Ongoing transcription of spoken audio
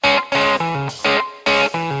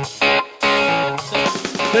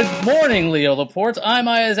Good morning, Leo Laporte. I'm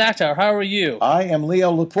Ayaz Akhtar. How are you? I am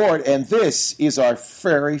Leo Laporte, and this is our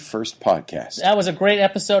very first podcast. That was a great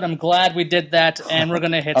episode. I'm glad we did that, and we're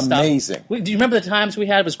going to hit stop. Amazing. Do you remember the times we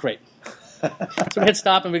had? It was great. So we hit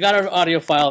stop, and we got our audio file.